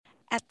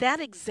At that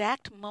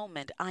exact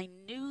moment, I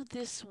knew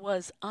this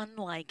was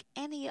unlike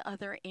any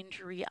other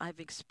injury I've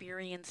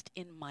experienced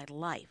in my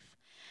life.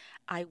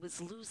 I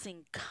was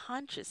losing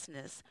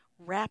consciousness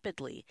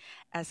rapidly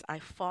as I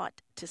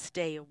fought to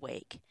stay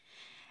awake.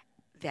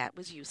 That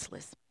was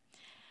useless.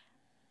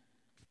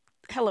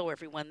 Hello,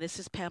 everyone. This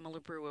is Pamela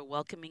Brewer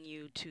welcoming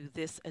you to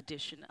this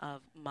edition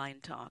of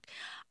Mind Talk.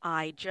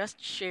 I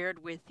just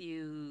shared with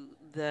you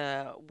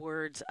the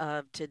words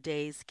of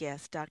today's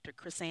guest, Dr.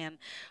 Chrisanne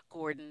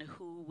Gordon,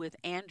 who, with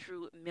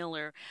Andrew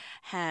Miller,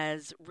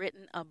 has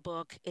written a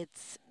book.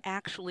 It's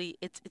actually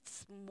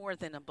it's more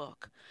than a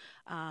book.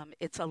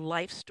 It's a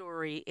life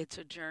story. It's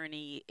a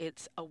journey.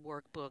 It's a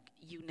workbook.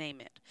 You name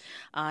it.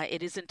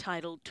 It is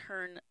entitled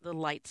 "Turn the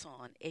Lights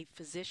On: A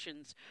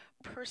Physician's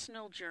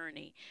Personal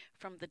Journey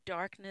from the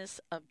Darkness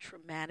of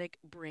Traumatic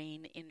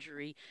Brain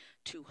Injury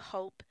to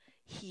Hope,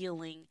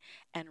 Healing,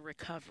 and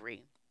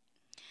Recovery."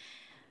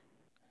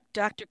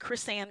 Dr.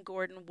 Chrisanne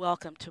Gordon,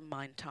 welcome to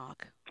Mind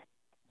Talk.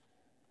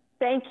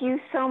 Thank you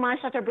so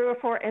much, Dr. Brewer,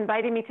 for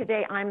inviting me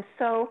today. I'm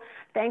so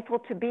thankful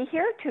to be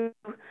here to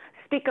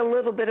speak a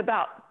little bit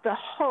about the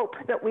hope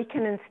that we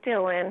can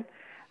instill in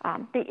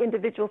the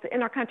individuals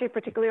in our country,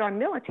 particularly our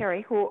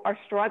military, who are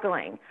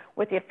struggling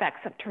with the effects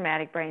of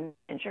traumatic brain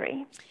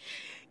injury.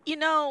 You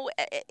know,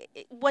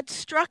 what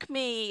struck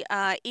me,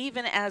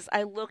 even as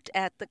I looked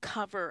at the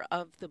cover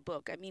of the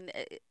book, I mean,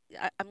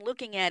 I'm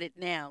looking at it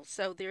now.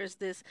 So there's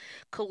this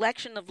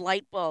collection of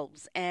light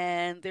bulbs,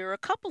 and there are a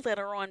couple that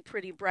are on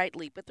pretty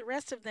brightly, but the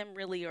rest of them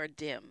really are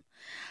dim.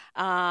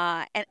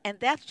 And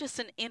that's just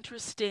an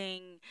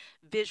interesting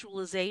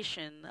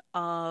visualization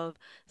of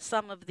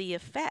some of the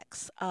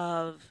effects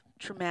of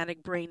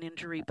traumatic brain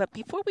injury. But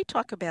before we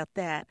talk about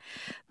that,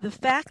 the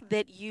fact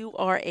that you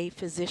are a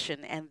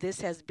physician and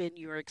this has been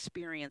your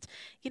experience,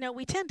 you know,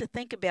 we tend to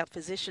think about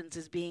physicians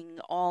as being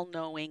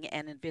all-knowing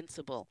and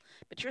invincible.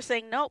 But you're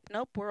saying, nope,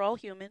 we're all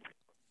human.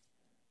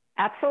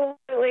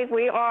 Absolutely,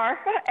 we are.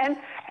 And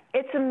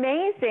it's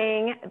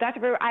amazing,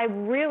 Dr.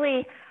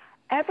 Brewer,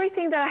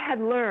 everything that I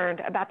had learned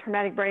about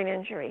traumatic brain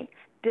injury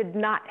did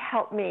not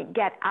help me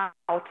get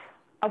out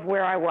of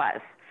where I was.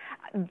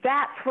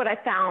 That's what I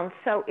found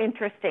so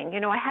interesting. You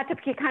know, I had to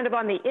be kind of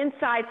on the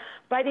inside,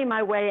 fighting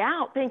my way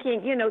out,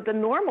 thinking, you know, the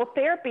normal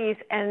therapies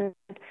and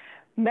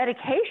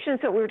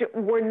medications that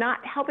were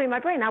not helping my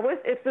brain.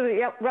 It's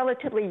a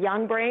relatively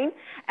young brain,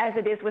 as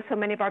it is with so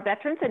many of our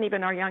veterans and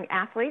even our young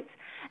athletes.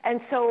 And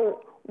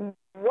so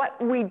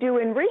what we do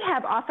in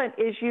rehab often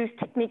is use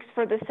techniques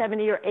for the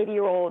 70 or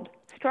 80-year-old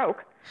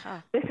stroke.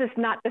 This is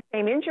not the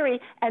same injury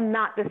and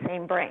not the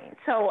same brain.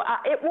 So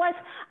it was,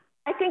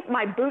 I think,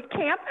 my boot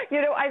camp.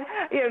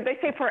 They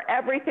say for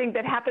everything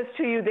that happens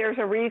to you, there's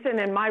a reason.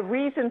 And my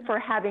reason for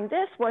having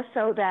this was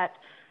so that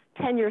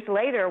 10 years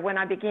later, when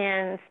I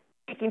began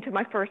speaking to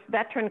my first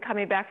veteran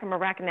coming back from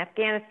Iraq and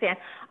Afghanistan,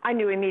 I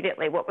knew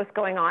immediately what was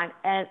going on.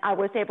 And I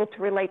was able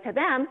to relate to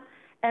them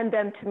and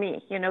them to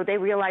me. You know, they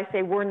realized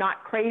they were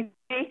not crazy.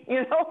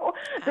 You know,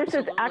 this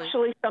is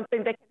actually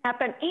something that can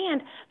happen.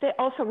 And they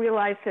also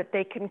realized that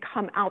they can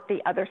come out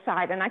the other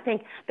side. And I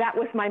think that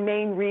was my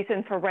main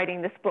reason for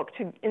writing this book,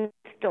 to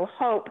instill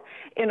hope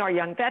in our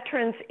young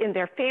veterans, in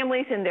their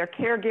families, in their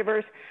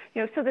caregivers,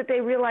 you know, so that they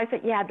realize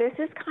that, yeah, this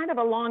is kind of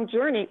a long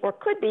journey, or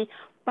could be,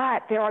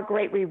 but there are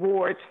great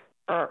rewards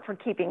for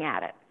keeping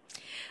at it.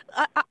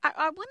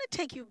 I want to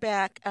take you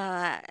back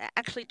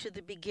actually to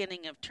the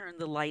beginning of Turn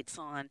the Lights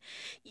On.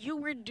 You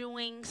were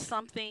doing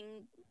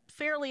something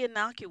fairly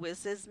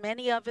innocuous, as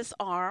many of us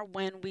are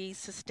when we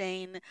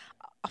sustain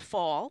a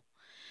fall.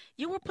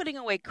 You were putting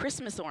away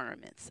Christmas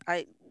ornaments.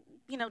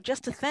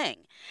 Just a thing.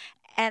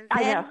 And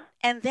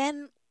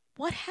then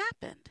what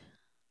happened?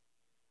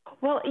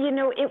 Well, you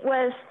know, it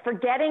was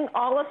forgetting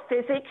all of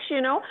physics.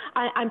 You know,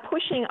 I'm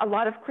pushing a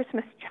lot of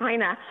Christmas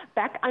china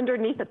back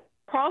underneath the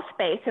crawl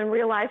space and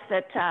realized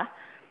that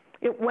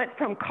it went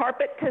from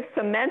carpet to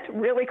cement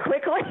really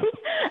quickly.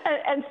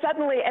 and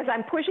suddenly, as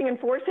I'm pushing and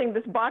forcing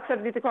this box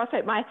underneath the crawl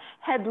space, my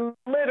head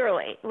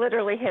literally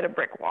hit a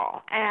brick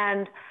wall.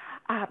 And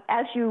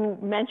as you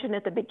mentioned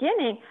at the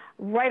beginning,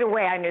 right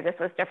away I knew this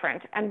was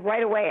different. And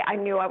right away I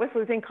knew I was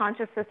losing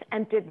consciousness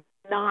and did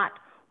not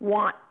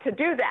want to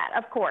do that,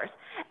 of course.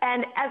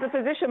 And as a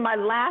physician, my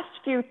last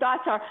few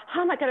thoughts are,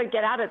 how am I going to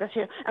get out of this?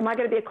 Am I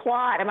going to be a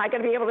quad? Am I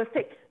going to be able to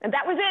stick? And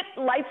that was it.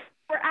 Lights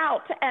were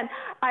out. And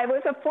I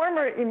was a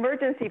former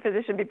emergency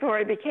physician before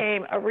I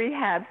became a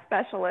rehab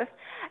specialist.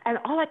 And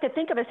all I could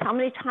think of is how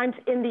many times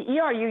in the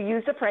ER you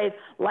use the phrase,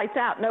 lights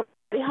out,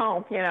 nobody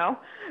home, you know,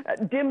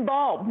 dim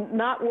bulb,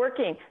 not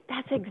working.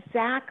 That's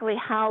exactly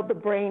how the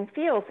brain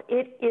feels.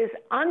 It is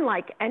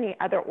unlike any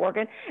other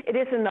organ. It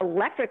is an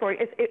electric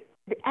organ. It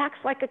acts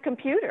like a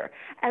computer.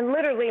 And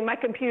literally my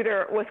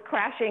computer was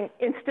crashing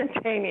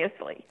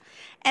instantaneously.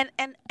 And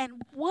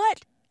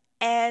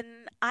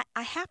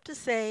I have to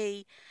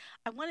say,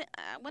 I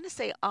want to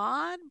say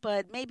odd,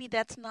 but maybe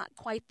that's not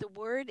quite the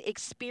word.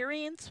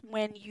 Experience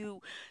when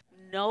you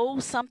know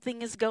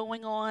something is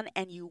going on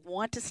and you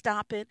want to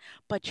stop it,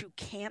 but you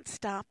can't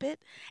stop it,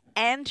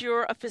 and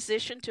you're a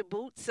physician to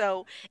boot,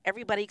 so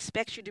everybody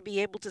expects you to be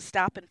able to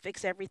stop and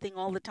fix everything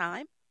all the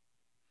time.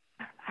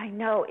 I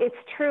know, it's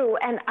true.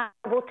 And I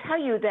will tell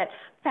you that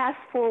fast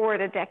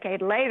forward a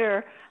decade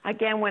later,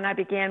 again, when I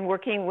began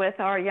working with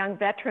our young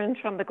veterans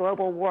from the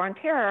global war on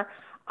terror,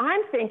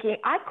 I'm thinking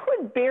I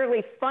could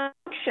barely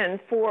function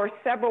for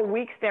several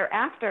weeks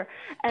thereafter.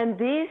 And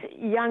these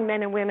young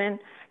men and women,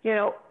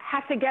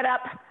 have to get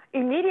up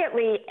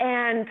immediately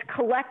and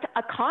collect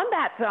a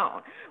combat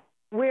zone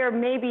where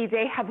maybe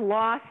they have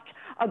lost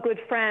a good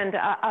friend,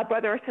 a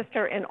brother or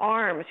sister in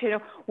arms,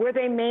 where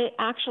they may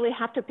actually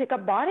have to pick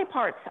up body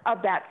parts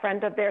of that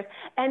friend of theirs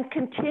and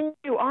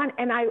continue on.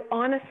 And I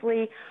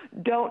honestly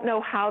don't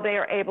know how they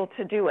are able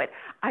to do it.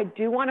 I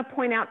do want to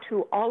point out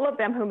to all of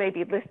them who may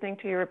be listening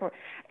to your report,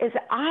 is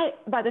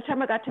by the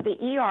time I got to the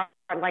ER,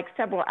 like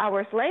several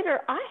hours later,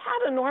 I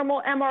had a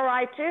normal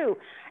MRI too.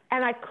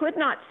 And I could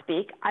not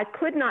speak. I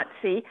could not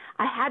see.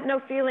 I had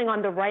no feeling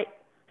on the right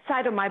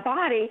side of my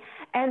body.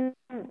 And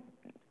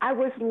I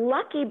was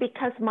lucky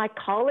because my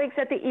colleagues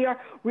at the ER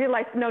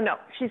realized, no,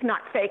 she's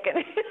not faking.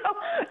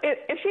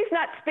 If she's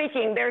not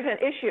speaking, there's an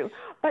issue.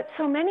 But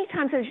so many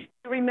times, as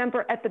you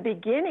remember at the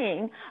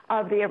beginning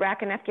of the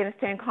Iraq and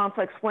Afghanistan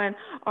conflicts, when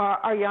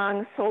our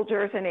young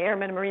soldiers and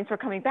airmen and Marines were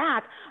coming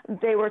back,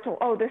 they were told,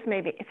 oh, this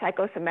may be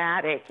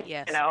psychosomatic.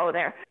 Yes.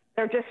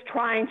 They're just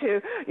trying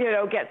to,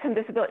 get some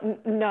disability.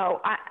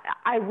 No,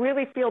 I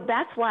really feel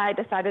that's why I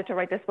decided to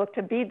write this book,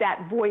 to be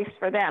that voice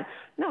for them.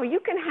 No, you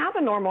can have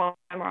a normal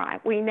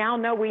MRI. We now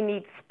know we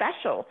need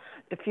special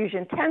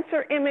diffusion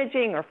tensor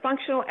imaging or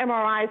functional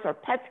MRIs or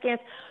PET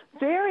scans,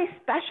 very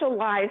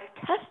specialized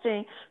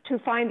testing to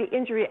find the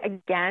injury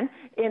again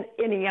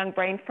in a young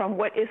brain from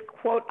what is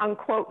quote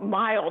unquote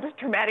mild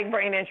traumatic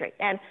brain injury.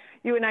 And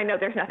you and I know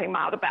there's nothing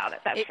mild about it,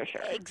 that's for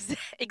sure.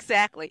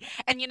 Exactly.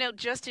 And,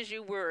 just as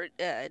you were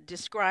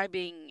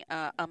describing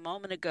a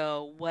moment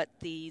ago what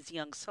these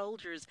young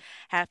soldiers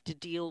have to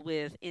deal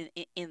with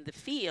in the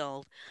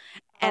field,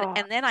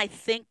 and then I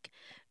think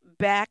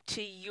back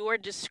to your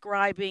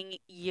describing,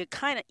 you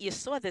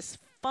saw this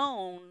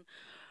phone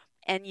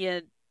and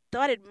you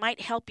thought it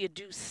might help you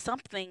do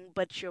something,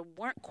 but you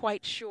weren't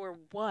quite sure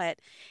what,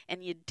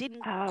 and you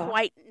didn't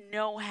quite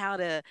know how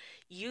to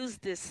use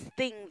this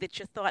thing that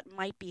you thought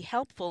might be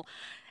helpful.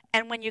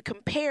 And when you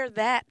compare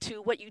that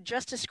to what you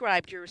just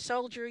described, you're a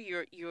soldier,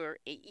 you're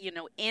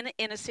in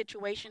a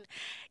situation,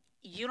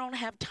 you don't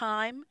have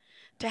time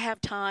to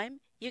have time.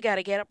 You got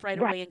to get up right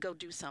away and go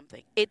do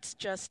something. It's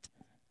just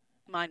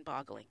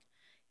mind-boggling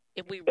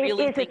if we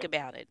really think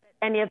about it.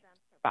 Any of them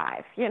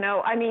survive.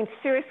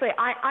 Seriously,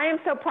 I am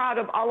so proud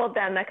of all of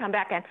them that come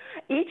back. And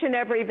each and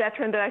every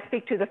veteran that I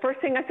speak to, the first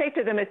thing I say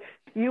to them is,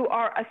 you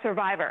are a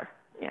survivor.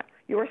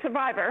 You're a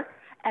survivor.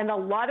 And a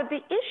lot of the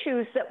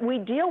issues that we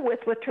deal with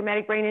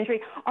traumatic brain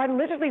injury are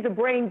literally the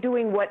brain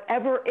doing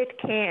whatever it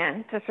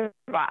can to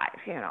survive.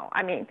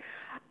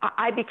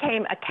 I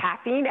became a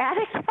caffeine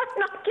addict. I'm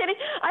not kidding.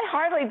 I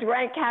hardly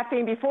drank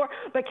caffeine before,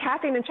 but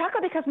caffeine and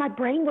chocolate, because my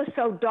brain was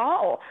so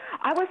dull.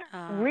 I was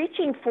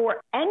reaching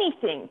for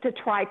anything to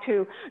try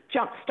to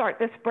jumpstart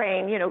this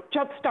brain,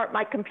 jumpstart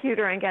my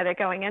computer and get it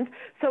going. And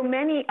so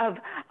many of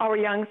our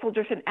young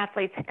soldiers and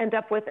athletes end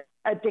up with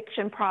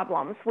addiction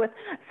problems, with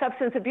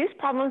substance abuse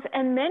problems,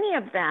 and many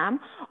of them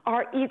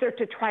are either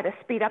to try to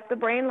speed up the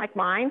brain, like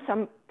mine.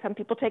 Some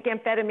people take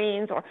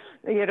amphetamines or,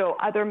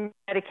 other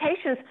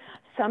medications.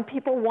 Some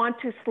people want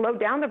to slow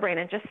down the brain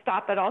and just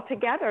stop it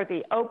altogether,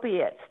 the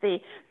opiates, the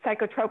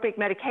psychotropic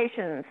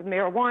medications,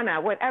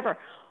 marijuana, whatever.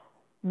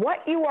 What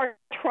you are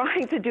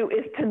trying to do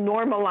is to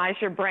normalize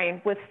your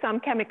brain with some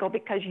chemical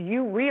because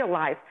you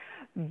realize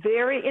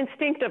very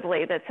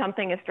instinctively that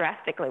something is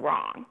drastically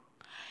wrong.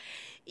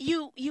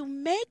 You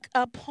make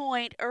a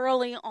point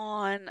early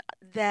on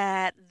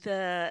that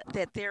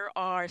there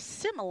are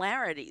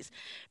similarities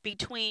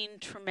between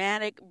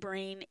traumatic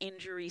brain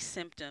injury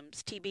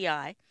symptoms,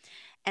 TBI,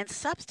 and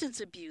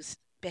substance abuse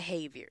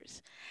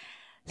behaviors.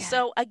 Yeah.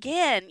 So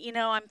again,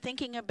 I'm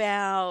thinking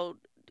about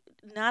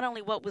not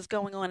only what was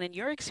going on in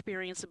your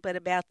experience, but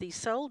about these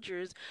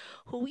soldiers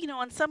who,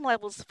 on some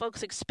levels,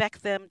 folks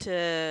expect them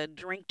to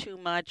drink too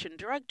much and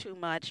drug too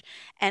much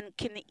and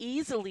can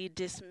easily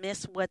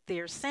dismiss what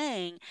they're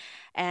saying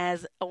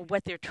or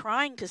what they're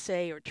trying to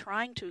say or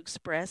trying to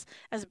express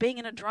as being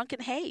in a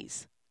drunken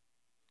haze.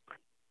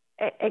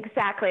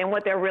 Exactly. And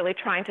what they're really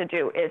trying to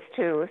do is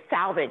to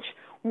salvage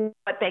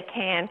what they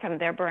can from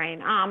their brain.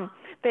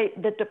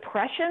 The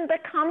depression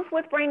that comes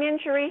with brain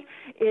injury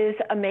is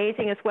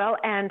amazing as well.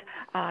 And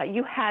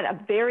you had a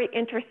very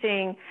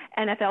interesting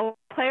NFL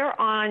player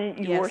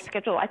on your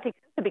schedule, I think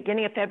at the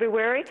beginning of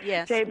February,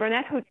 yes. Jay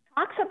Burnett, who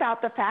talks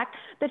about the fact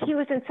that he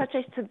was in such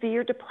a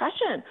severe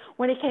depression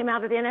when he came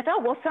out of the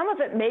NFL. Well, some of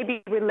it may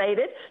be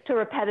related to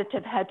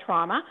repetitive head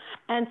trauma,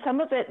 and some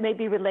of it may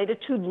be related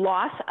to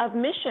loss of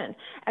mission.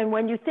 And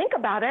when you think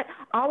about it,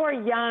 our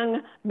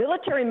young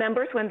military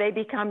members, when they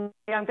become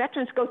young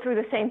veterans, go through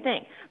the same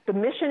thing. The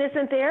mission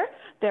isn't there.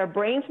 Their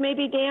brains may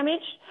be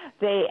damaged.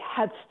 They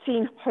have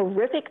seen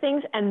horrific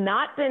things and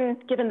not been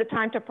given the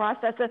time to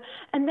process it.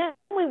 And then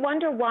we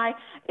wonder why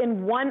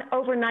in one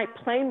overnight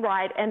plane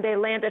ride and they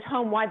land at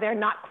home, why they're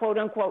not quote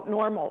unquote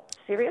normal.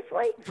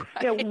 Seriously?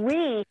 Right.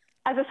 We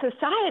as a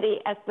society,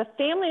 as the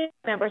family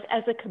members,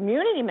 as the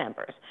community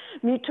members,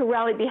 need to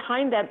rally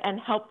behind them and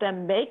help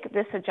them make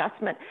this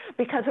adjustment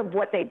because of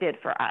what they did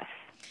for us.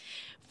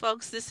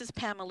 Folks, this is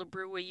Pamela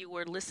Brewer. You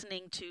are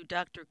listening to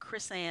Dr.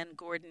 Chrisanne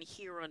Gordon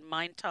here on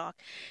MyNDTALK.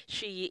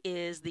 She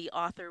is the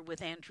author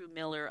with Andrew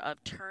Miller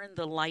of Turn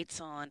the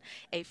Lights On,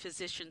 a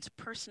physician's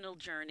personal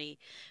journey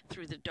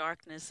through the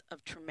darkness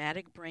of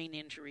traumatic brain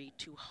injury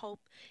to hope,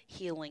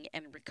 healing,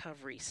 and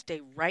recovery.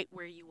 Stay right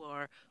where you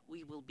are.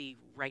 We will be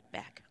right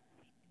back.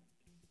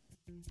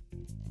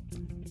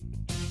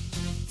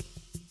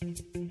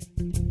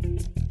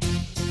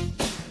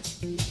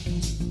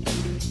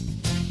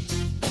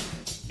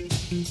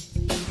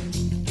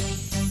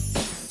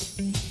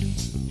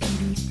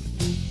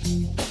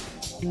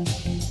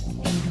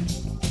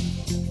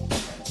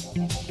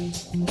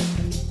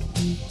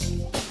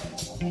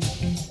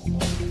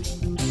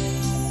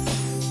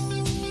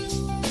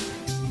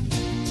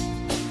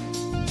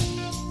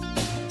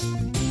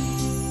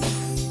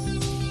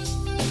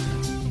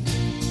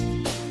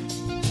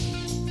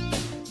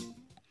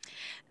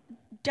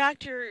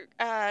 Dr.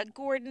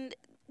 Gordon,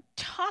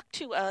 talk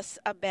to us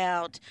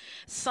about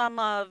some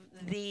of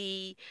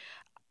the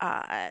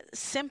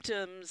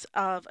symptoms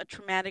of a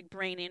traumatic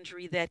brain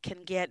injury that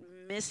can get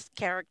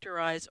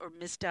mischaracterized or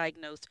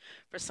misdiagnosed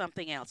for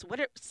something else. What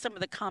are some of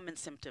the common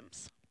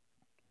symptoms?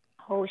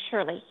 Oh,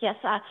 surely. Yes.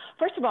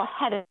 First of all,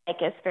 headache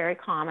is very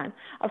common.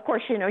 Of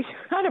course, you've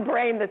got a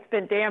brain that's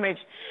been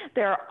damaged.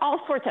 There are all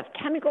sorts of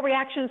chemical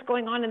reactions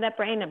going on in that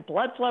brain and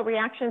blood flow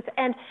reactions,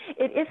 and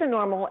it isn't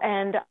normal.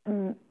 And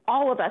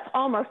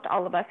almost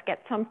all of us get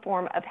some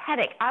form of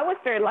headache. I was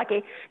very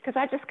lucky because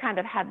I just kind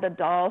of had the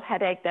dull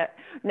headache that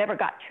never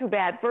got too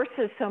bad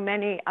versus so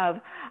many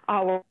of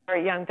our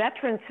young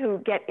veterans who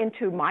get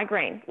into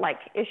migraine-like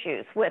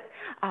issues with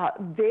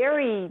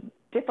very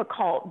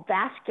difficult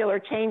vascular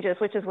changes,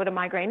 which is what a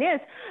migraine is,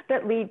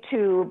 that lead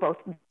to both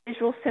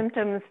visual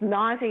symptoms,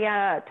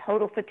 nausea,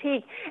 total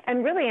fatigue,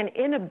 and really an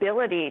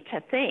inability to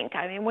think.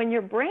 I mean, when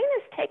your brain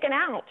is taken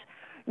out,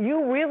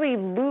 you really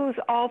lose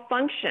all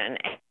function.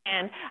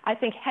 And I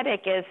think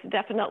headache is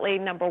definitely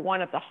number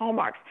one of the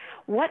hallmarks.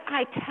 What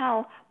I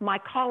tell my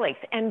colleagues,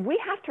 and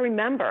we have to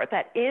remember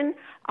that in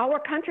our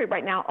country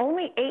right now,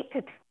 only 8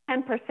 to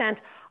 10%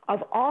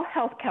 of all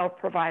healthcare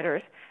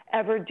providers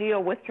ever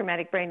deal with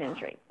traumatic brain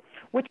injury,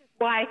 which is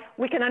why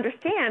we can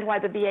understand why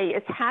the VA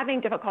is having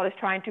difficulties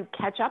trying to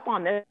catch up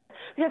on this,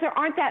 because there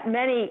aren't that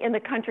many in the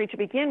country to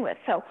begin with.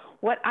 So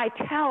what I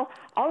tell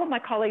all of my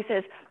colleagues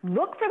is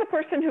look for the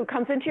person who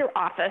comes into your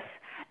office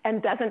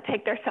and doesn't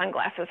take their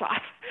sunglasses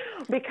off,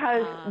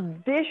 because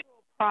visual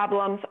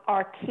problems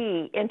are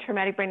key in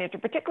traumatic brain injury,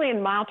 particularly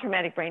in mild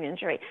traumatic brain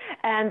injury.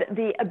 And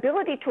the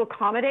ability to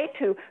accommodate,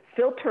 to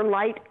filter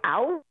light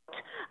out,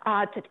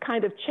 to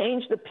kind of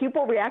change the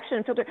pupil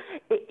reaction filter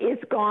is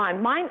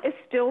gone. Mine is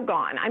still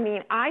gone. I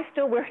mean, I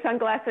still wear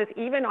sunglasses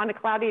even on a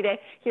cloudy day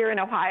here in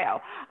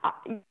Ohio.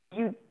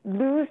 You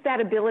lose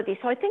that ability.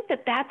 So I think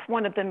that that's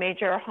one of the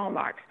major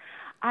hallmarks.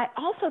 I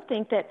also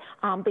think that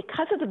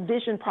because of the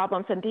vision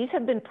problems, and these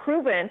have been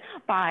proven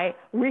by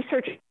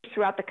researchers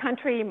throughout the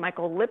country,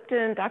 Michael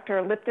Lipton,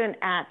 Dr. Lipton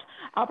at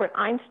Albert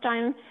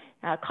Einstein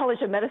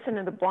College of Medicine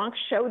in the Bronx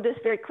showed this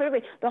very clearly.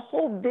 The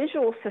whole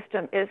visual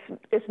system is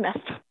messed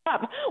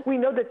up. We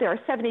know that there are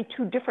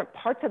 72 different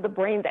parts of the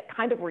brain that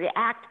kind of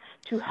react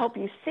to help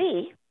you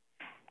see.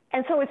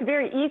 And so it's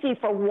very easy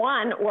for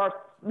one or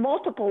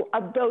multiple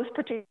of those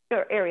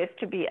particular areas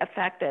to be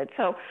affected.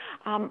 So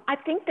I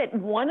think that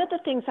one of the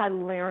things I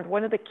learned,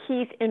 one of the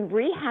keys in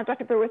rehab,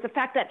 Dr. Brewer, was the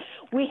fact that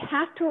we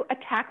have to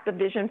attack the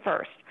vision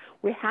first.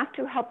 We have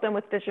to help them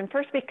with vision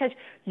first, because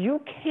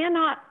you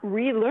cannot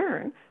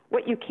relearn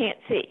what you can't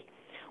see.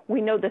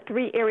 We know the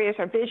three areas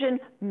are vision,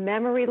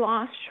 memory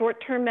loss,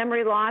 short-term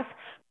memory loss,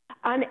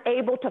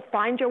 unable to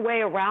find your way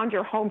around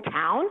your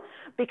hometown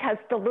because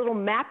the little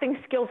mapping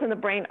skills in the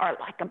brain are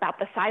like about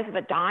the size of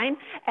a dime,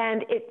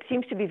 and it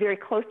seems to be very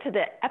close to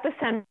the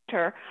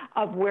epicenter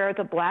of where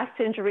the blast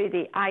injury,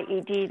 the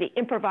IED, the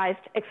improvised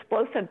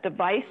explosive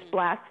device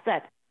blasts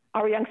that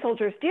our young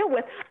soldiers deal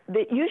with,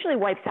 that usually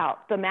wipes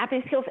out the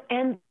mapping skills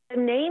and the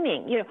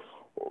naming.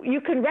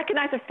 You can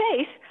recognize a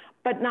face,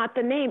 but not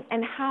the name.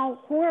 And how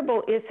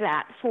horrible is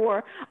that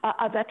for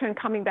a veteran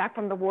coming back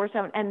from the war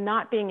zone and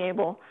not being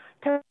able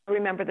to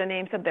remember the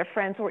names of their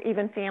friends or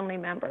even family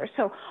members?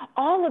 So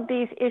all of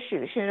these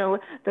issues,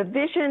 the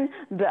vision,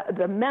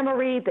 the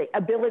memory, the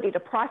ability to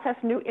process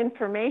new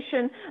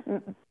information,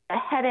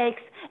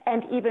 headaches,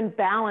 and even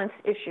balance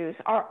issues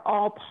are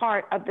all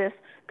part of this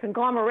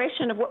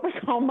conglomeration of what we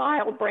call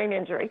mild brain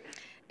injury.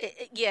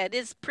 Yeah, it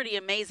is pretty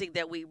amazing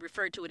that we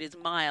refer to it as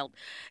mild.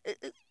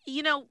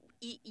 You know,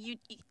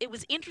 it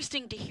was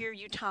interesting to hear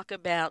you talk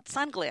about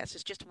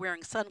sunglasses, just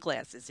wearing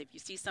sunglasses. If you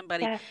see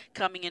somebody Yes.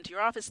 coming into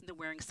your office and they're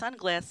wearing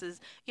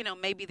sunglasses,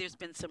 maybe there's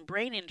been some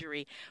brain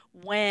injury.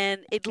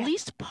 When at Yes.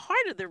 least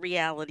part of the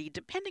reality,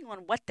 depending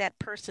on what that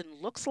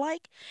person looks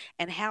like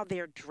and how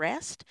they're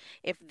dressed,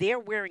 if they're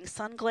wearing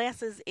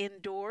sunglasses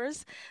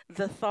indoors,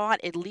 the thought,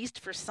 at least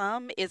for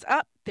some, is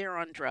up, they're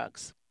on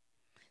drugs.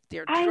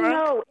 They're I drunk,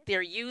 know.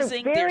 they're It's a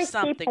using, there's very key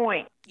something.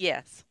 point.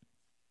 Yes.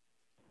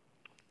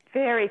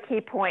 Very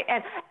key point.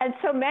 And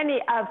so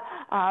many of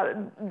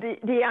the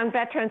young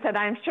veterans that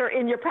I'm sure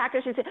in your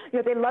practice, you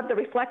say, they love the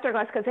reflector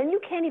glass because then you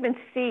can't even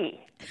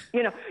see.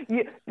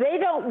 They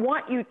don't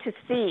want you to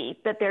see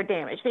that they're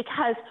damaged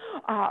because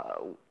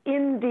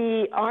in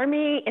the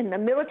Army, in the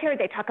military,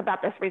 they talk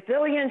about this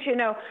resilience,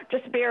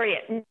 just bury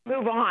it,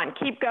 move on,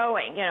 keep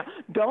going.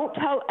 Don't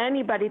tell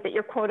anybody that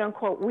you're quote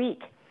unquote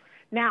weak.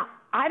 Now,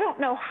 I don't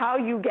know how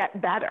you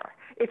get better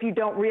if you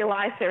don't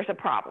realize there's a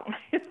problem.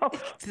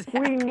 Exactly.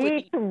 We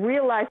need to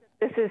realize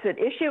that this is an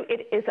issue.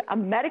 It is a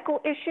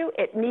medical issue.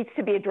 It needs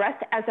to be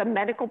addressed as a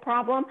medical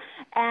problem.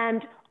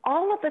 And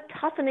all of the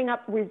toughening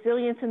up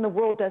resilience in the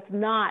world does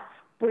not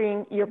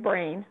bring your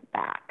brain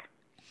back.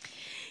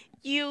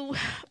 You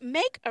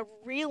make a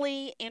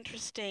really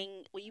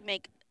interesting, you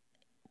make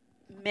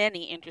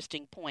many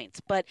interesting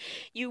points, but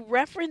you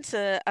reference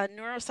a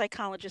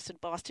neuropsychologist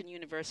at Boston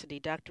University,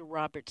 Dr.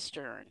 Robert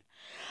Stern,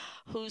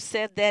 who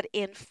said that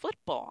in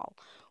football,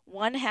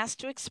 one has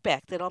to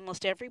expect that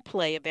almost every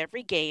play of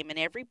every game and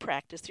every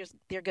practice,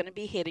 they're going to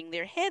be hitting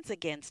their heads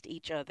against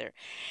each other.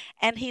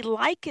 And he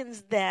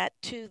likens that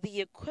to the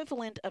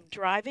equivalent of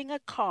driving a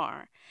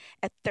car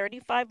at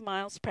 35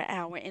 miles per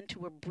hour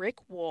into a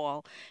brick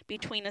wall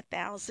between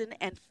 1,000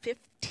 and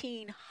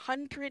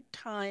 1,500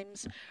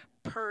 times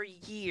per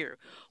year.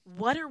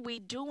 What are we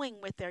doing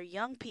with our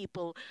young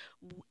people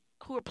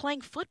who are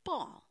playing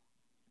football?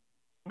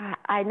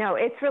 I know.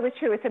 It's really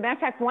true. As a matter of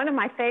fact, one of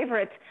my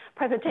favorite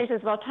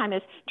presentations of all time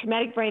is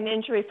traumatic brain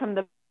injury from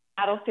the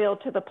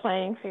battlefield to the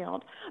playing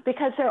field,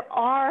 because there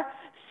are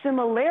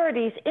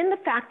similarities in the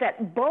fact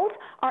that both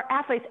our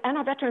athletes and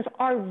our veterans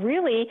are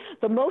really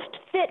the most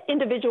fit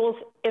individuals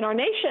in our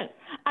nation.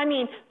 I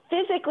mean,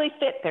 physically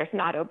fit. There's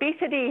not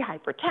obesity,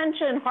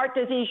 hypertension, heart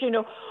disease.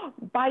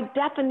 By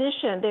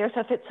definition, there's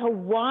a fit. So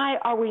why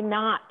are we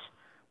not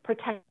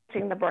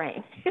protecting the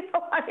brain?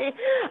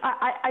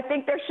 I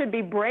think there should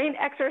be brain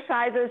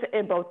exercises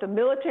in both the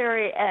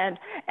military and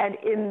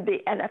in the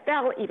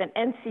NFL, even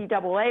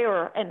NCAA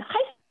or in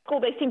high school.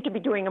 They seem to be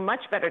doing a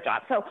much better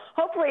job. So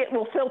hopefully it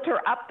will filter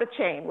up the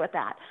chain with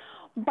that.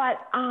 But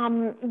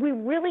we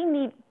really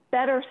need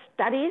better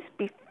studies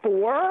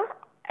before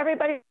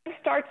everybody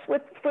starts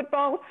with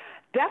football,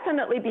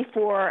 definitely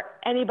before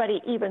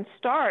anybody even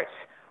starts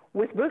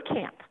with boot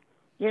camp.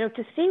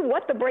 To see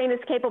what the brain is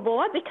capable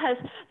of, because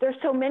there's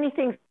so many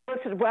things.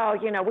 Well,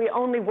 we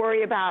only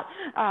worry about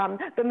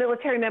the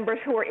military members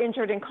who are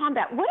injured in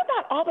combat. What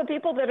about all the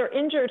people that are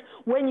injured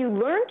when you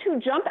learn to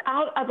jump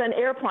out of an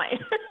airplane?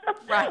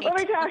 Right. Let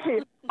me tell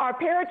you, our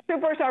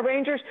paratroopers, our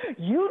rangers,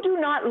 you do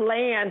not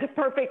land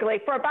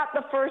perfectly for about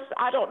the first,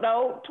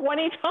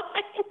 20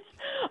 times.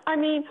 I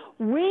mean,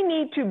 we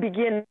need to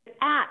begin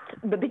at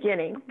the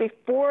beginning,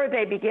 before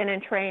they begin in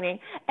training,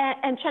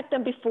 and check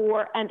them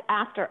before and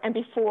after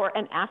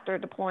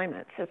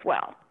deployments as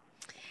well.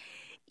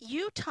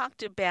 You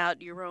talked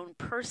about your own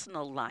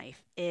personal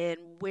life,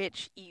 in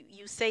which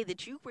you say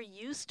that you were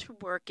used to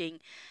working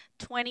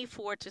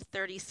 24 to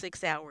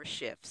 36-hour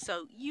shifts.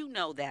 So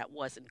that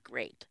wasn't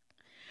great.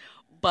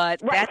 But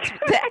right.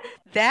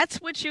 that's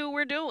what you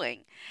were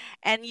doing.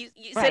 And you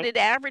right. said it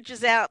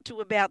averages out to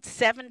about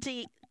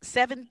 17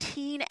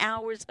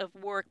 hours of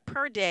work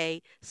per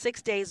day,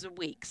 6 days a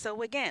week.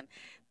 So again,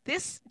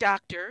 this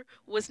doctor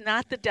was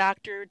not the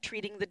doctor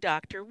treating the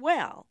doctor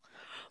well.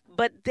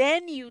 But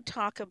then you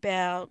talk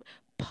about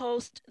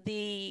post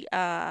the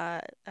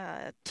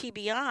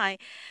TBI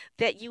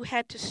that you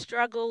had to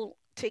struggle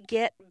to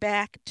get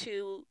back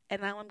to,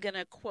 and now I'm going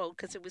to quote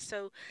because it was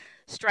so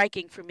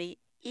striking for me,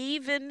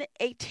 even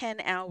a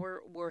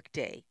 10-hour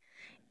workday.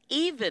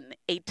 Even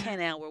a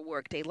 10-hour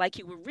workday, like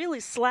you were really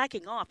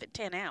slacking off at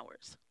 10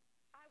 hours.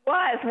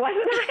 Wasn't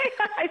I?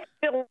 I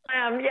still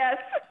am, yes.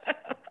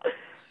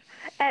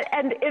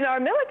 And in our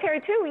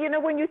military, too,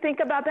 when you think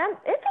about them,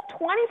 it's a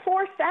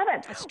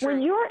 24/7. That's true.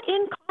 When you're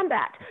in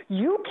combat,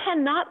 you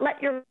cannot let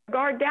your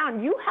guard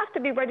down. You have to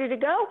be ready to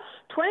go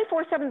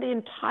 24/7 the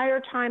entire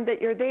time that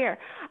you're there.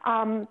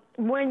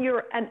 When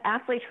you're an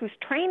athlete who's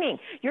training,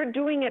 you're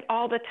doing it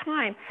all the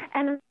time.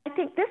 And I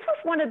think this was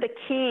one of the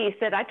keys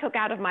that I took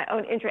out of my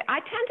own injury. I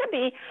tend to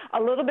be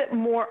a little bit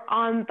more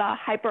on the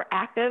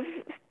hyperactive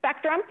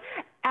spectrum.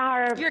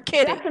 You're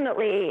kidding.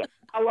 Definitely.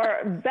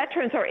 Our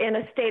veterans are in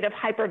a state of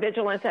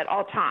hypervigilance at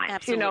all times,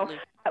 Absolutely.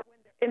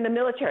 In the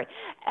military.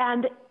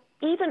 And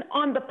even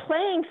on the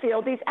playing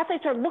field, these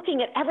athletes are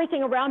looking at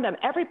everything around them.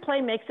 Every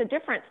play makes a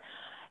difference.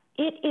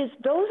 It is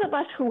those of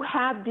us who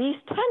have these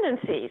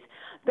tendencies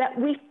that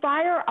we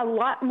fire a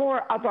lot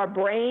more of our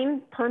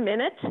brain per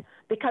minute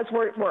because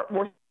we're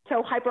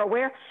so hyper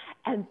aware.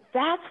 And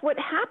that's what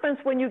happens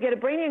when you get a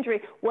brain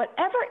injury.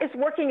 Whatever is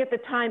working at the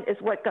time is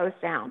what goes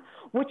down,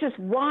 which is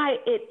why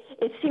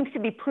it seems to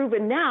be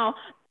proven now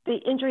the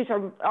injuries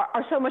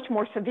are so much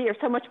more severe,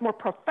 so much more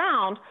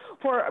profound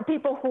for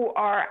people who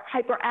are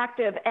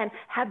hyperactive and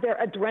have their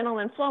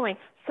adrenaline flowing.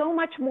 So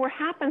much more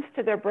happens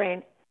to their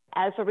brain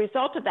as a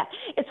result of that.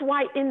 It's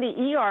why in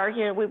the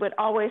ER, we would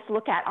always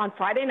look at on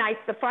Friday nights,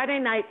 the Friday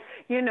night,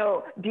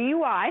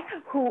 DUI,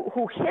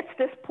 who hits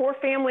this poor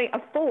family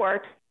of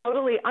four,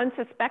 totally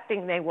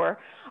unsuspecting they were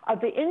of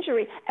the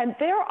injury, and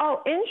they're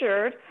all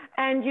injured,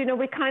 and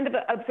we kind of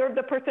observe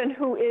the person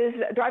who is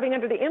driving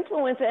under the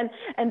influence,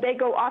 and they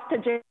go off to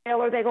jail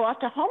or they go off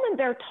to home, and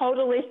they're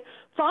totally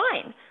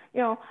fine.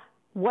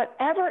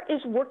 Whatever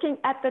is working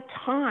at the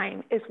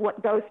time is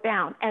what goes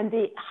down, and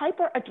the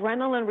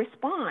hyperadrenaline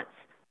response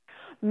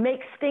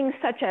makes things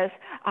such as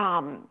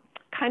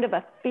kind of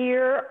a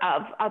fear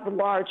of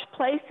large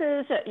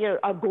places,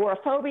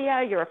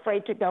 agoraphobia, you're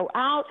afraid to go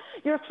out,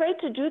 you're afraid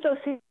to do those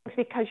things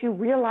because you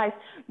realize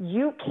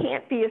you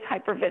can't be as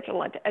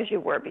hypervigilant as you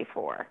were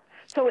before.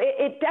 So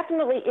it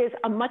definitely is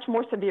a much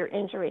more severe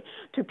injury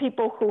to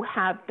people who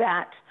have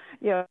that,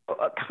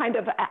 kind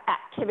of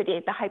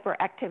activity, the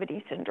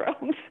hyperactivity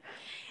syndromes.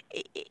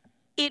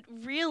 It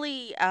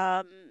really,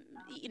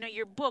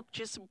 your book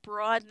just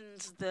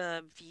broadens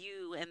the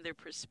view and the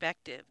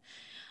perspective.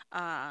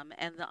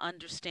 And the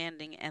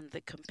understanding and the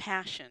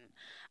compassion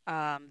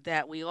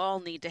that we all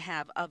need to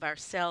have of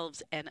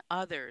ourselves and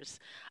others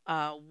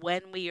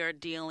when we are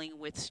dealing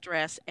with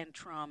stress and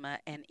trauma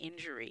and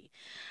injury.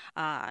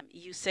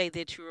 You say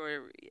that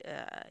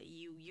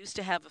you used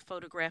to have a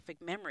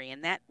photographic memory,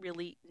 and that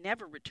really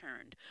never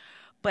returned.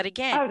 But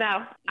again, oh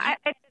no, I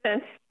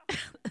didn't.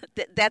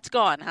 That's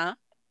gone, huh?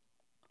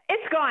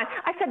 It's gone.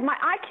 I said my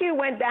IQ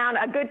went down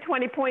a good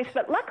 20 points,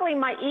 but luckily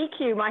my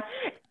EQ, my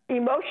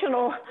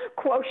emotional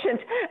quotient,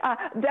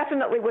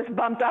 definitely was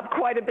bumped up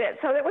quite a bit.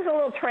 So there was a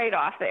little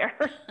trade-off there.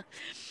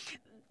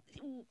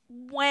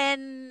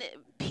 When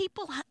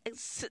people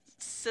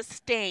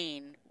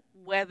sustain,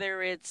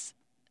 whether it's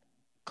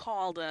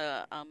called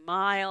a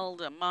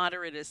mild, a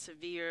moderate, a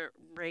severe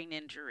brain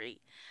injury,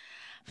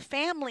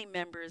 family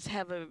members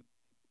have a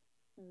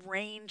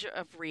range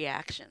of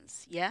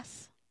reactions,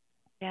 yes?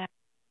 Yeah.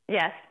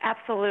 Yes,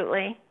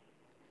 absolutely.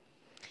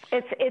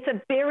 It's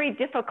a very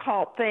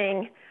difficult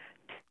thing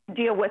to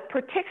deal with,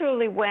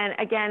 particularly when,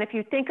 again, if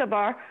you think of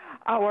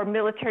our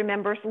military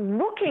members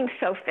looking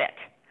so fit,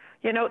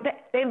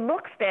 they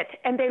look fit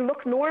and they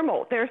look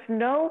normal. There's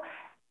no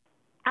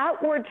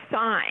outward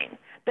sign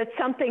that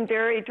something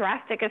very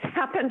drastic has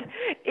happened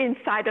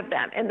inside of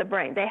them in the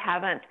brain. They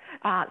haven't.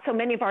 So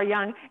many of our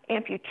young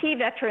amputee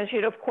veterans,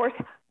 of course,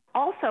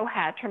 also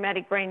had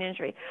traumatic brain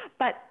injury.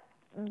 But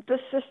the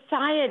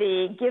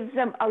society gives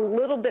them a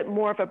little bit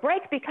more of a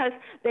break because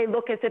they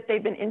look as if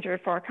they've been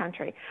injured for our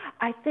country.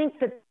 I think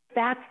that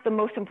that's the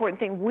most important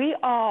thing. We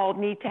all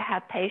need to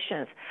have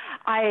patience.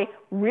 I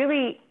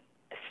really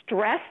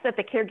stress that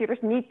the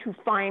caregivers need to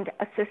find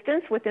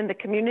assistance within the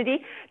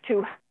community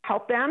to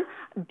help them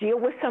deal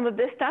with some of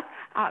this stuff.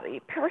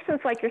 Persons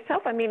like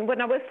yourself,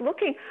 when I was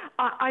looking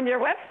on your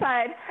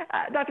website,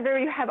 Dr.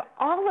 Vera, you have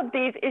all of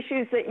these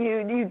issues that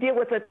you deal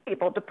with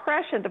people: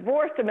 depression,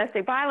 divorce,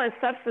 domestic violence,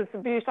 substance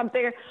abuse.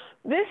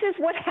 This is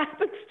what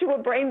happens to a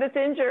brain that's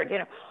injured.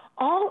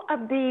 All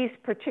of these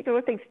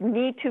particular things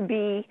need to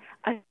be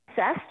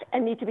assessed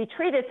and need to be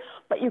treated,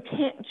 but you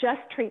can't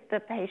just treat the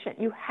patient.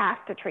 You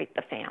have to treat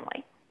the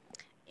family.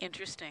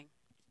 Interesting.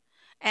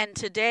 And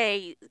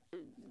today,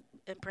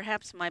 and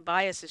perhaps my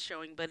bias is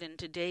showing, but in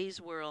today's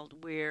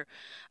world where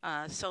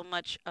so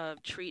much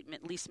of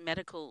treatment, at least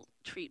medical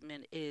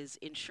treatment, is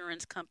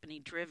insurance company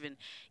driven,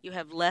 you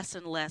have less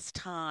and less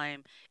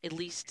time, at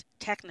least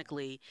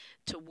technically,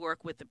 to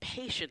work with the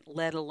patient,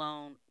 let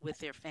alone with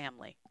their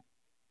family.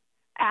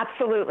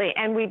 Absolutely,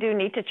 and we do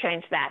need to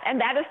change that.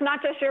 And that is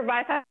not just your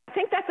bias. I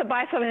think that's a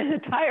bias of an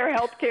entire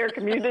healthcare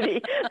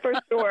community for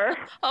sure.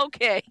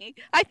 Okay,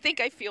 I think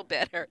I feel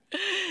better.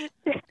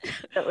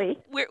 Definitely.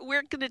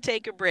 We're going to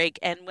take a break,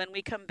 and when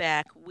we come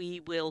back,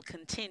 we will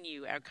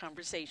continue our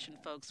conversation,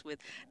 folks, with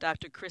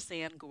Dr.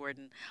 Chrisanne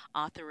Gordon,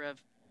 author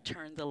of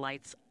Turn the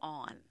Lights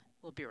On.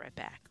 We'll be right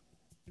back.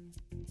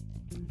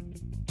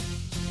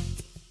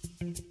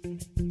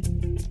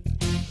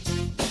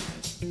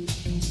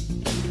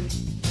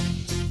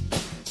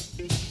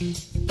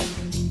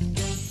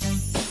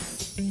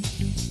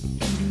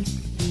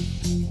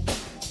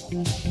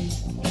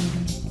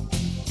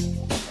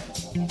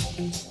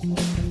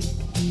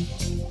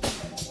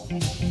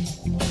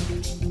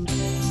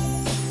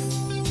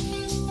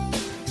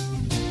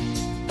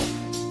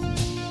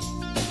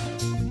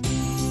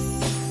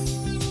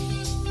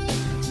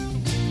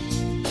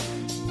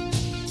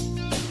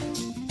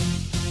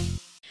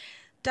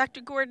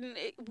 Dr. Gordon,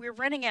 we're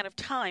running out of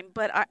time,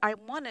 but I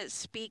want to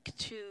speak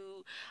to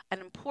an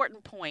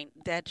important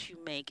point that you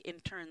make in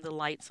Turn the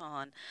Lights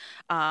On,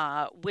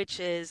 which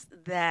is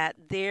that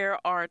there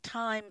are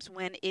times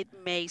when it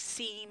may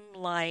seem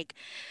like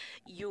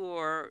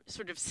you're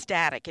sort of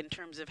static in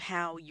terms of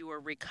how you're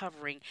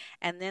recovering.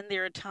 And then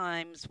there are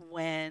times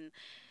when,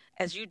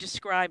 as you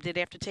described it,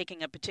 after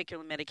taking a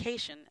particular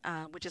medication,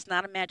 which is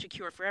not a magic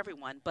cure for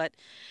everyone, but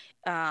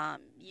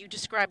you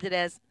described it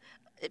as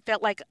it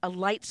felt like a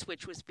light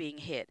switch was being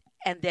hit.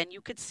 And then you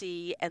could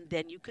see, and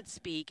then you could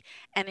speak,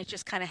 and it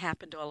just kind of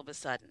happened all of a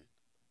sudden.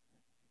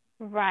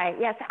 Right.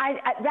 Yes.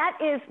 That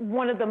is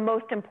one of the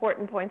most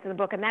important points in the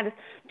book, and that is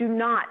do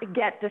not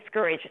get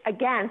discouraged.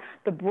 Again,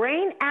 the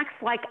brain acts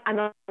like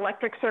an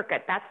electric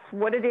circuit. That's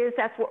what it is.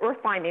 That's what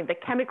we're finding. The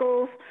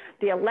chemicals,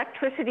 the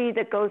electricity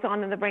that goes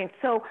on in the brain.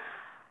 So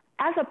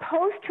as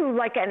opposed to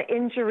like an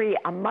injury,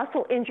 a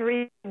muscle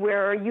injury,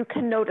 where you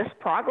can notice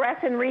progress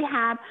in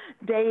rehab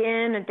day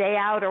in and day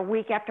out or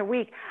week after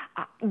week,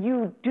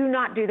 you do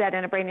not do that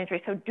in a brain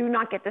injury, so do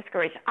not get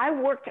discouraged. I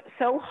worked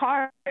so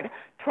hard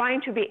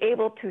trying to be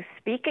able to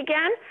speak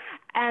again,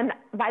 and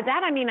by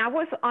that I mean I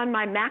was on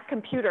my Mac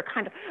computer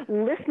kind of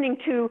listening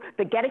to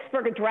the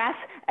Gettysburg Address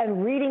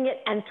and reading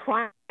it and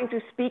trying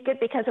to speak it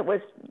because it was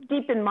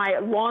deep in my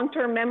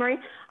long-term memory.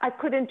 I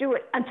couldn't do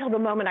it until the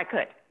moment I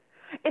could.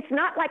 It's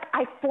not like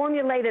I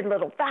formulated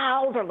little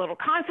vowels or little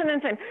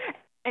consonants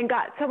and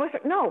got so much.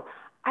 No,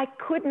 I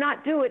could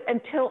not do it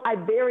until I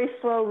very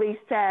slowly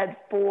said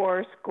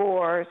 4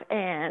 scores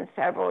and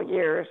several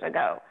years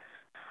ago.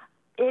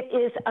 It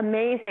is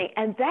amazing.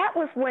 And that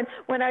was when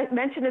I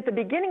mentioned at the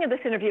beginning of this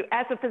interview,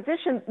 as a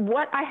physician,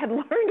 what I had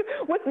learned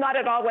was not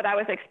at all what I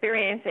was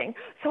experiencing.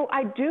 So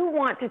I do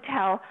want to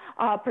tell,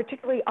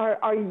 particularly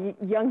our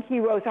young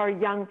heroes, our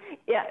young,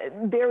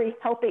 very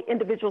healthy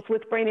individuals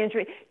with brain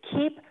injury,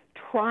 keep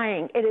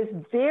trying. It is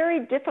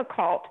very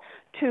difficult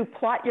to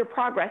plot your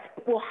progress.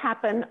 It will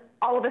happen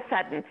all of a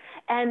sudden.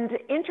 And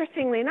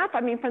interestingly enough,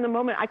 I mean, from the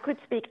moment I could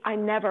speak, I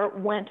never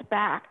went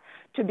back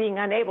to being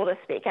unable to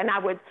speak. And I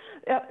would,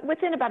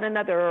 within about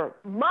another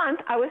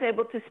month, I was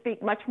able to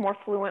speak much more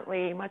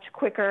fluently, much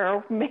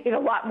quicker, made a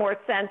lot more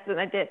sense than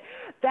I did.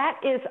 That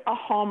is a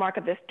hallmark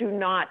of this. Do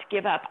not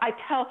give up. I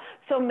tell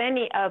so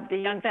many of the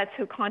young vets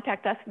who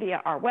contact us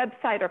via our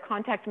website or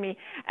contact me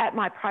at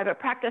my private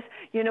practice,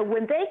 you know,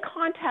 when they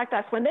contact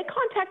us, when they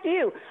contact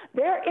you,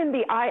 they're in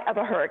the eye of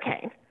a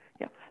hurricane.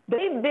 You know,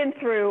 they've been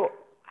through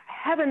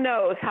heaven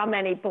knows how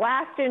many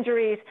blast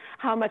injuries,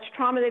 how much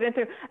trauma they've been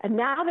through, and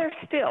now they're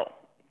still.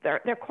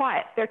 They're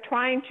quiet. They're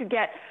trying to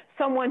get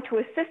someone to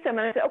assist them.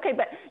 And I said, okay,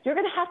 but you're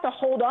going to have to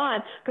hold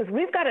on because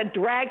we've got to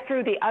drag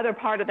through the other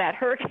part of that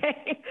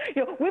hurricane.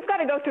 You know, we've got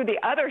to go through the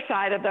other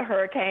side of the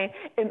hurricane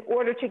in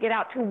order to get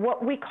out to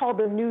what we call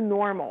the new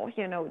normal.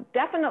 You know,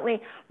 definitely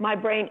my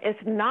brain is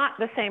not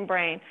the same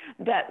brain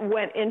that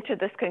went into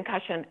this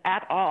concussion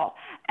at all.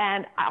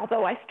 And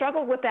although I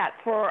struggled with that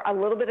for a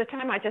little bit of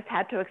time, I just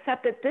had to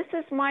accept that this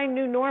is my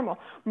new normal.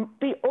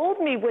 The old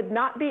me would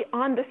not be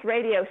on this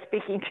radio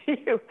speaking to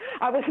you.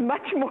 I was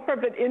much more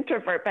of an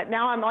introvert, but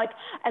now I'm like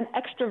an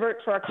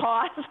extrovert for a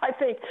cause. I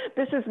think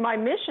this is my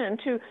mission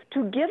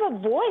to give a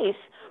voice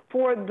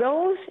for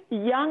those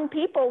young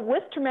people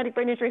with traumatic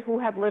brain injury who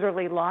have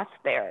literally lost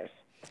theirs.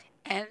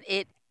 And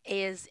it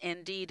is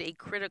indeed a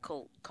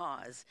critical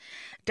cause.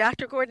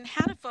 Dr. Gordon,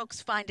 how do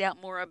folks find out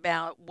more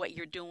about what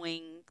you're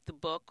doing, the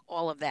book,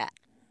 all of that?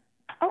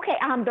 Okay,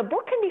 the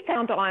book can be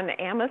found on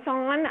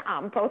Amazon,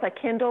 both a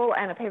Kindle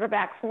and a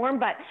paperback form,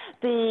 but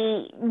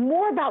the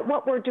more about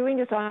what we're doing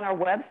is on our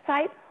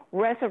website,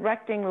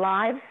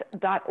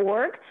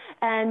 resurrectinglives.org,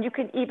 and you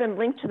can even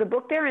link to the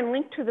book there and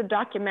link to the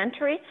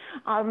documentary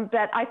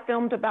that I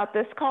filmed about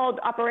this called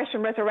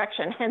Operation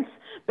Resurrection, hence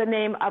the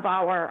name of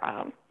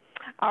our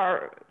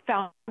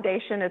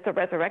foundation is the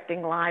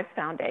Resurrecting Lives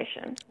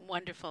Foundation.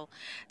 Wonderful.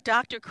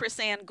 Dr.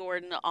 Chrisanne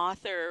Gordon,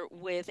 author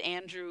with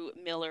Andrew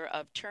Miller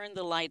of Turn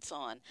the Lights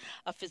On,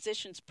 a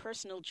physician's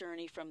personal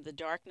journey from the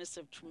darkness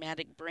of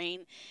traumatic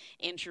brain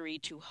injury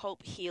to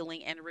hope,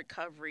 healing, and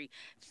recovery.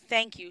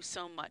 Thank you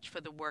so much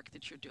for the work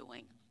that you're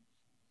doing.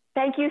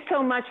 Thank you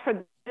so much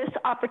for this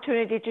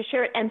opportunity to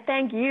share it, and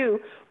thank you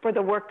for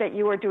the work that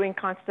you are doing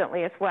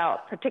constantly as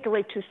well,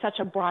 particularly to such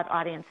a broad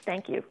audience.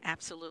 Thank you.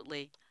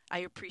 Absolutely. I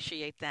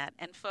appreciate that.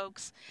 And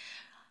folks,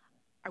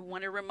 I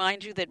want to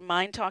remind you that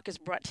MyNDTALK is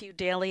brought to you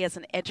daily as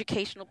an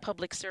educational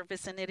public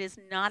service, and it is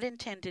not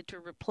intended to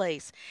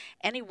replace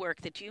any work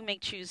that you may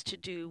choose to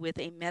do with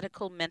a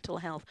medical, mental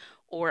health,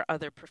 or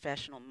other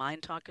professional.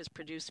 MyNDTALK is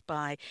produced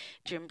by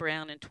Jim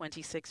Brown and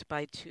 26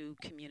 by 2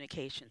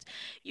 Communications.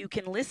 You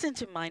can listen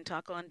to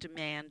MyNDTALK on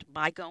demand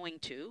by going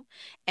to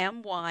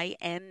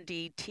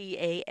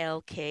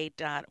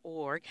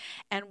MyNDTALK.org.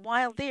 And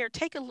while there,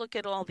 take a look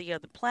at all the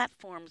other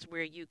platforms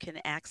where you can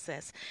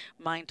access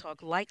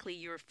MyNDTALK. Likely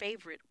your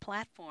favorite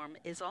platform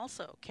is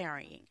also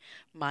carrying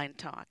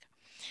MyNDTALK.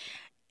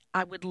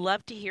 I would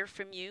love to hear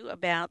from you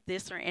about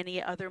this or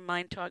any other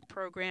Mind Talk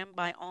program.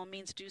 By all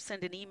means, do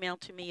send an email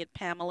to me at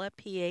Pamela,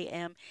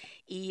 Pamela,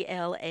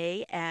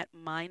 at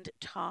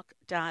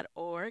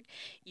mindtalk.org.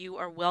 You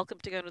are welcome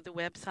to go to the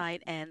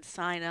website and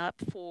sign up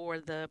for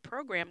the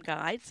program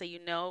guide so you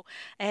know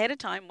ahead of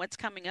time what's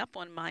coming up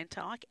on Mind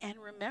Talk. And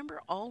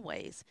remember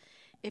always,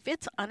 if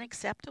it's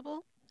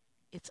unacceptable,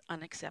 it's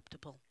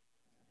unacceptable.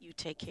 You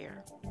take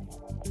care.